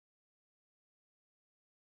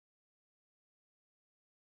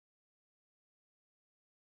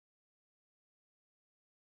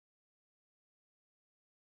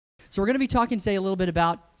So we're going to be talking today a little bit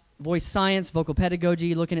about voice science, vocal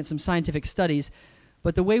pedagogy, looking at some scientific studies.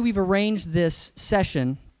 But the way we've arranged this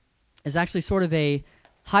session is actually sort of a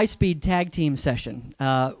high-speed tag team session.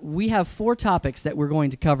 We have 4 topics that we're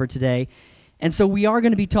going to cover today, and so we are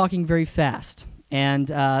going to be talking very fast. And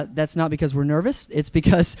that's not because we're nervous. It's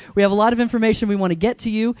because we have a lot of information we want to get to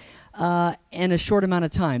you in a short amount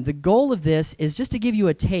of time. The goal of this is just to give you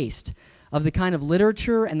a taste of the kind of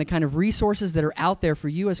literature and the kind of resources that are out there for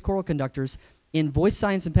you as choral conductors in voice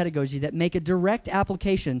science and pedagogy that make a direct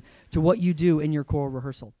application to what you do in your choral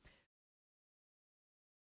rehearsal.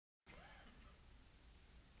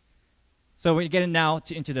 So we're getting now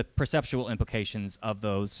into the perceptual implications of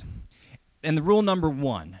those. And the rule number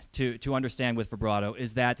 1 to understand with vibrato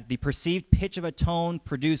is that the perceived pitch of a tone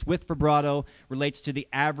produced with vibrato relates to the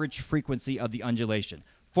average frequency of the undulation.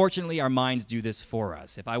 Fortunately, our minds do this for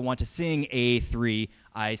us. If I want to sing A3,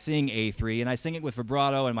 I sing A3, and I sing it with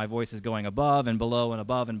vibrato, and my voice is going above and below and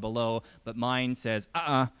above and below, but mine says,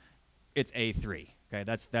 it's A3. Okay,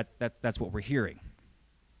 that's what we're hearing.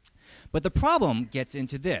 But the problem gets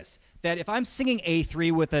into this, that if I'm singing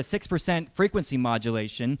A3 with a 6% frequency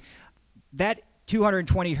modulation, that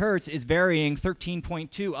 220 hertz is varying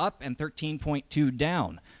 13.2 up and 13.2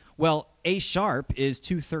 down. Well, A sharp is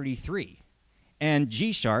 233, and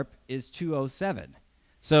G sharp is 207.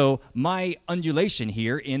 So my undulation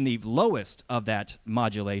here in the lowest of that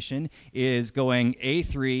modulation is going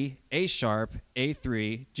A3, A sharp,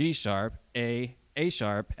 A3, G sharp, A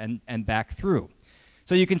sharp, and back through.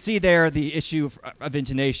 So you can see there the issue of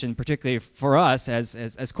intonation, particularly for us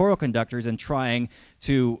as choral conductors, and trying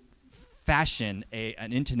to fashion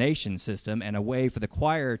an intonation system and a way for the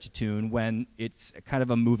choir to tune when it's kind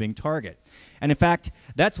of a moving target. And in fact,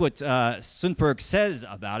 that's what Sundberg says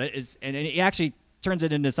about it, and he actually turns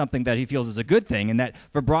it into something that he feels is a good thing, in that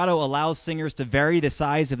vibrato allows singers to vary the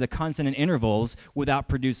size of the consonant intervals without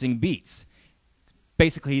producing beats.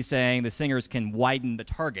 Basically, he's saying the singers can widen the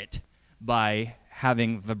target by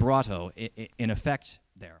having vibrato in effect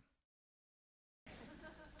there.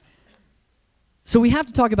 So we have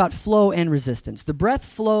to talk about flow and resistance. The breath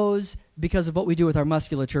flows because of what we do with our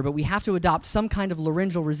musculature, but we have to adopt some kind of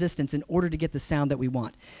laryngeal resistance in order to get the sound that we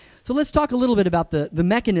want. So let's talk a little bit about the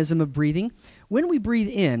mechanism of breathing. When we breathe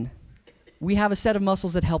in, we have a set of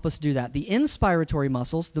muscles that help us do that. The inspiratory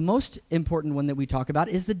muscles, the most important one that we talk about,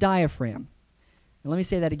 is the diaphragm. Now let me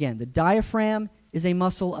say that again. The diaphragm is a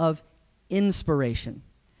muscle of inspiration.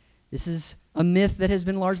 This is a myth that has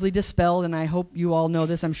been largely dispelled, and I hope you all know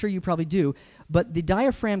this. I'm sure you probably do. But the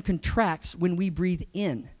diaphragm contracts when we breathe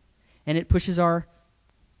in, and it pushes our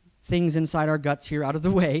things inside our guts here out of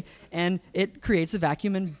the way, and it creates a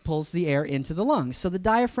vacuum and pulls the air into the lungs. So the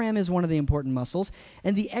diaphragm is one of the important muscles,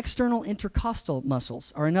 and the external intercostal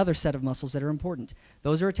muscles are another set of muscles that are important.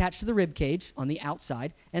 Those are attached to the rib cage on the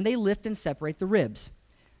outside, and they lift and separate the ribs,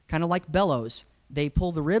 kind of like bellows. They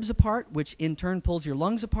pull the ribs apart, which in turn pulls your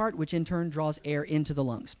lungs apart, which in turn draws air into the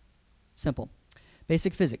lungs. Simple.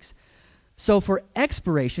 Basic physics. So for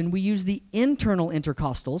expiration, we use the internal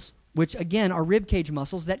intercostals, which again are rib cage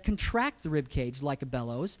muscles that contract the rib cage like a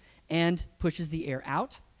bellows and pushes the air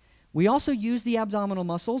out. We also use the abdominal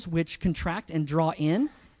muscles, which contract and draw in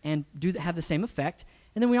and have the same effect.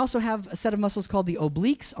 And then we also have a set of muscles called the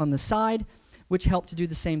obliques on the side, which help to do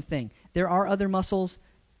the same thing. There are other muscles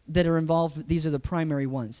that are involved. These are the primary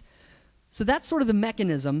ones. So that's sort of the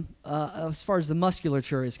mechanism as far as the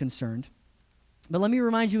musculature is concerned. But let me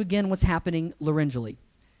remind you again what's happening laryngally.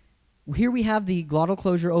 Here we have the glottal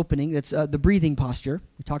closure opening. That's the breathing posture.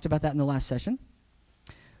 We talked about that in the last session.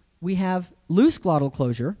 We have loose glottal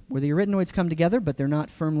closure, where the arytenoids come together, but they're not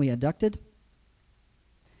firmly adducted.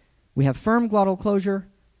 We have firm glottal closure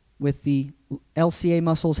with the LCA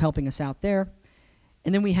muscles helping us out there.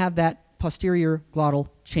 And then we have that posterior glottal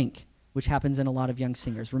chink, which happens in a lot of young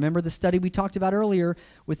singers. Remember the study we talked about earlier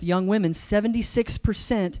with young women?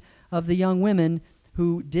 76% of the young women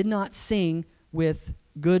who did not sing with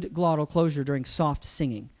good glottal closure during soft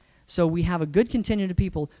singing. So we have a good contingent of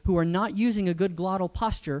people who are not using a good glottal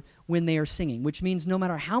posture when they are singing, which means no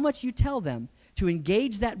matter how much you tell them to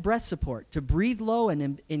engage that breath support, to breathe low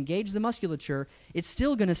and engage the musculature, it's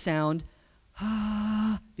still going to sound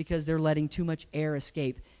because they're letting too much air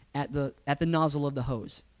escape at the nozzle of the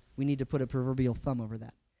hose. We need to put a proverbial thumb over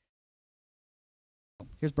that.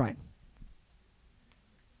 Here's Brian.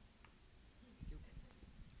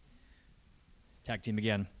 Tag team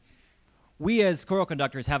again. We as choral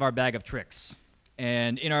conductors have our bag of tricks.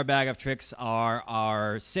 And in our bag of tricks are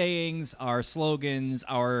our sayings, our slogans,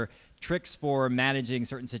 our tricks for managing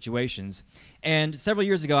certain situations. And several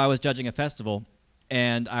years ago, I was judging a festival,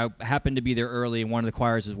 and I happened to be there early, and one of the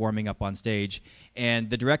choirs was warming up on stage, and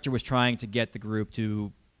the director was trying to get the group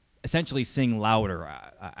to essentially sing louder.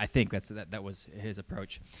 I think that was his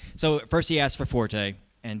approach. So first he asked for forte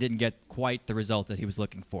and didn't get quite the result that he was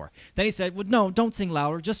looking for. Then he said, well, no, don't sing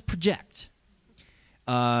louder, just project.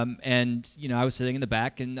 And, I was sitting in the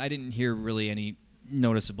back, and I didn't hear really any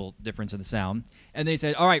noticeable difference in the sound. And they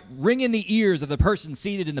said, all right, ring in the ears of the person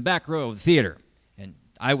seated in the back row of the theater. And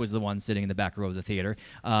I was the one sitting in the back row of the theater.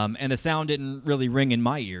 And the sound didn't really ring in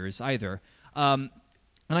my ears either. And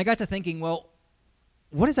I got to thinking, well,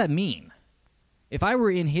 what does that mean? If I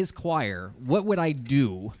were in his choir, what would I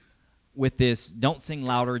do with this don't sing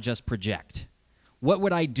louder, just project? What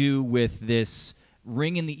would I do with this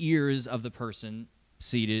ring in the ears of the person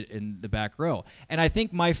seated in the back row? And I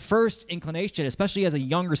think my first inclination, especially as a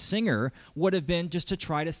younger singer, would have been just to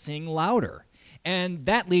try to sing louder. And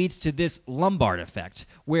that leads to this Lombard effect,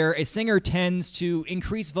 where a singer tends to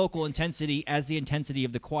increase vocal intensity as the intensity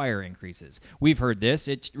of the choir increases. We've heard this.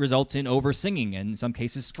 It results in over-singing and in some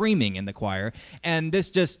cases screaming in the choir. And this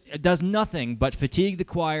just does nothing but fatigue the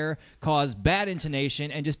choir, cause bad intonation,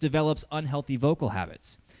 and just develops unhealthy vocal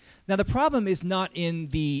habits. Now, the problem is not in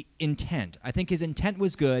the intent. I think his intent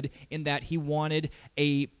was good in that he wanted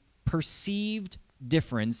a perceived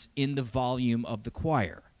difference in the volume of the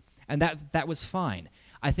choir. And that was fine.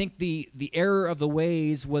 I think the error of the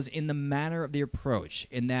ways was in the manner of the approach,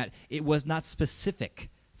 in that it was not specific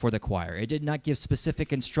for the choir. It did not give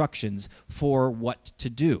specific instructions for what to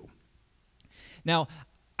do. Now,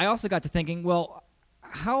 I also got to thinking, well,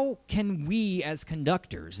 how can we as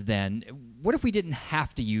conductors then, what if we didn't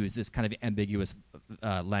have to use this kind of ambiguous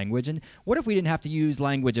language? And what if we didn't have to use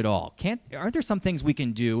language at all? Aren't there some things we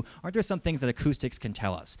can do? Aren't there some things that acoustics can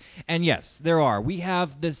tell us? And yes, there are. We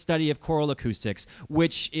have the study of choral acoustics,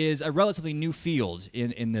 which is a relatively new field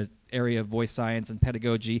in the area of voice science and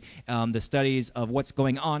pedagogy, the studies of what's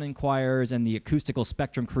going on in choirs and the acoustical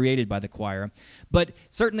spectrum created by the choir. But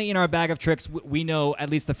certainly in our bag of tricks, we know at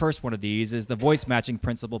least the first one of these is the voice matching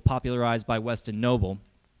principle popularized by Weston Noble.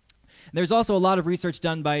 There's also a lot of research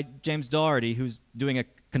done by James Doherty, who's doing a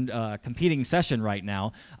competing session right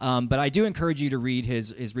now, but I do encourage you to read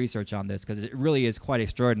his research on this because it really is quite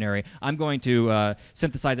extraordinary. I'm going to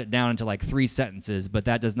synthesize it down into like 3 sentences, but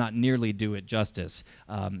that does not nearly do it justice.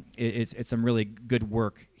 It's some really good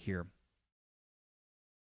work here.